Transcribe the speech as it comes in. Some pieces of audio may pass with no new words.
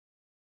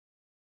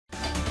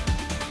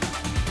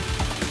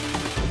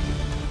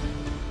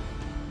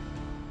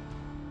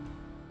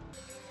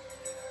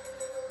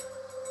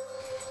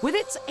With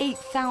its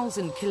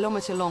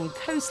 8,000-kilometre-long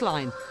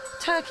coastline,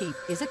 Turkey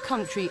is a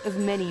country of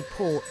many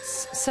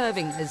ports,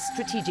 serving as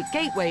strategic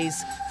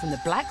gateways from the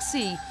Black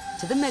Sea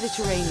to the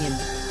Mediterranean.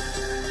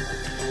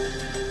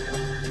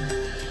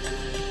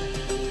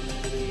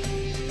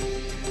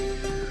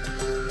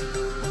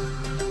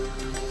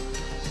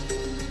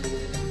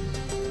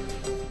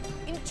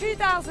 In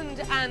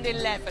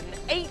 2011,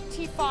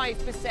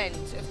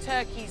 85% of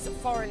Turkey's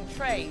foreign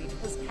trade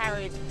was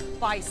carried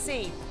by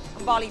sea.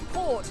 And Bali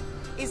Port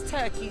is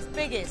Turkey's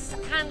biggest,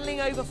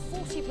 handling over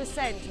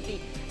 40% of the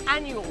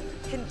annual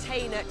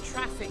container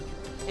traffic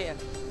here.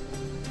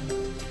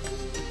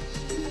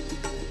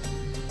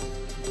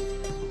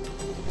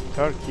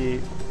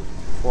 Turkey,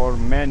 for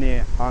many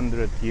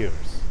hundred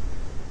years,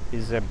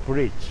 is a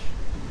bridge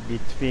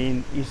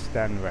between East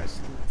and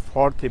West.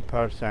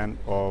 40%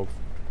 of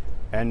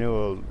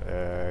annual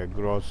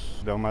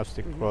gross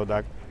domestic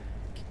product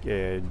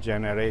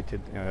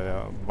generated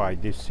by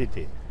this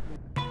city.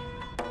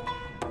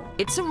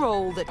 It's a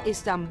role that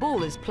Istanbul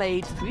has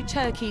played through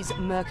Turkey's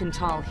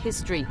mercantile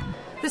history.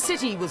 The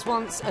city was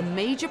once a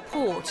major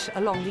port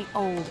along the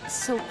old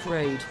Silk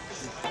Road.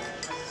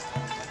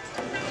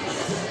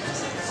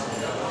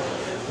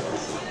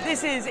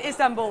 This is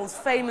Istanbul's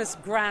famous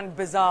Grand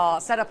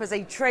Bazaar, set up as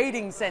a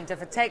trading centre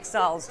for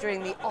textiles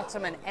during the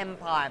Ottoman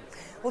Empire.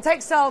 Well,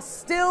 textiles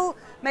still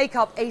make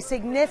up a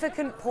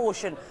significant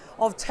portion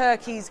of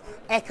Turkey's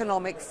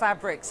economic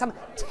fabric, some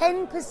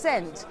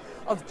 10%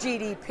 of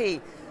GDP.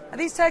 Are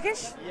these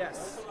Turkish?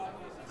 Yes.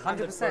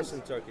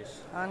 100% Turkish.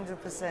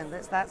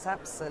 100%. That's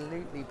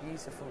absolutely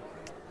beautiful.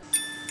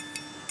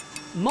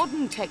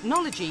 Modern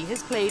technology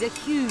has played a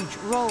huge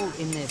role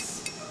in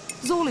this.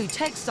 Zorlu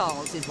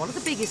Textiles is one of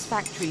the biggest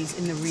factories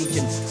in the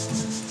region.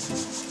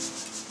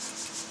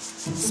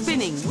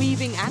 Spinning,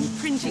 weaving and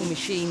printing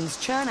machines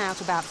churn out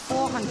about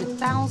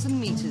 400,000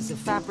 metres of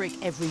fabric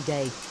every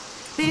day.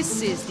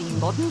 This is the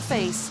modern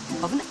face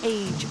of an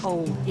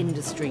age-old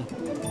industry.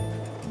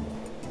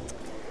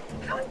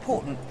 How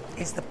important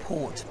is the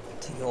port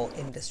to your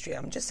industry?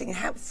 I'm just thinking,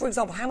 for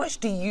example, how much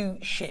do you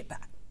ship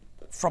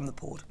from the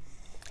port,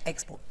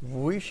 export?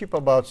 We ship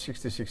about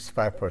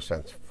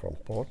 60-65% from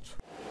ports.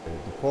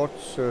 The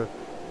ports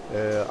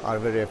are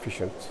very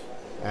efficient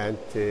and,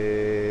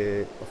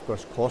 of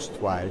course,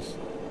 cost-wise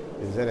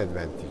is an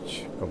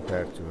advantage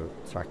compared to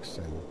trucks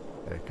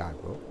and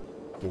cargo.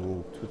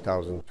 In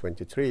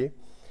 2023,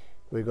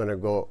 we're going to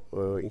go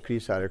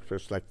increase our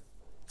exports like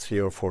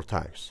 3 or 4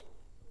 times.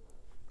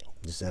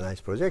 This is a nice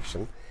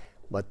projection,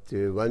 but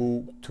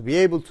to be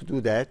able to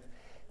do that,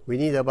 we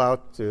need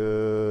about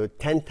 10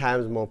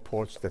 times more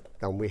ports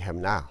than we have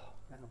now.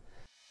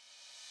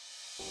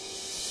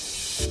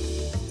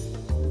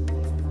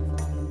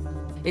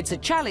 It's a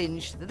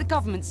challenge that the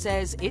government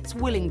says it's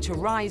willing to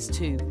rise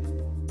to.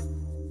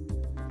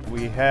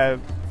 We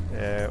have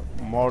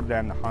more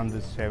than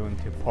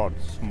 170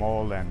 ports,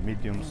 small and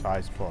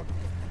medium-sized ports.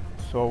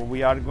 So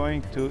we are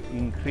going to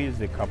increase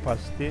the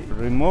capacity.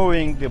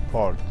 Removing the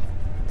port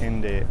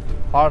in the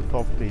heart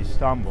of the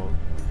Istanbul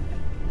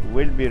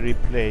will be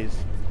replaced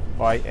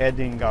by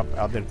adding up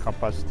other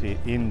capacity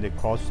in the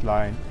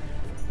coastline,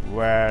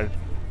 where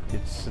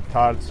it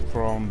starts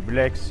from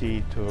Black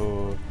Sea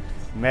to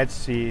Med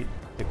Sea.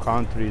 The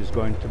country is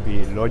going to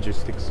be a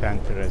logistics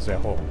center as a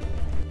whole.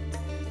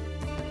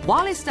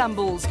 While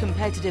Istanbul's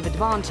competitive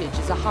advantage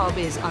as a hub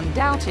is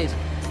undoubted,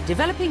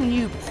 developing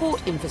new port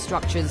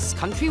infrastructures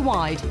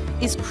countrywide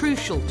is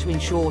crucial to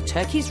ensure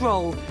Turkey's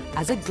role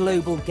as a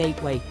global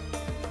gateway.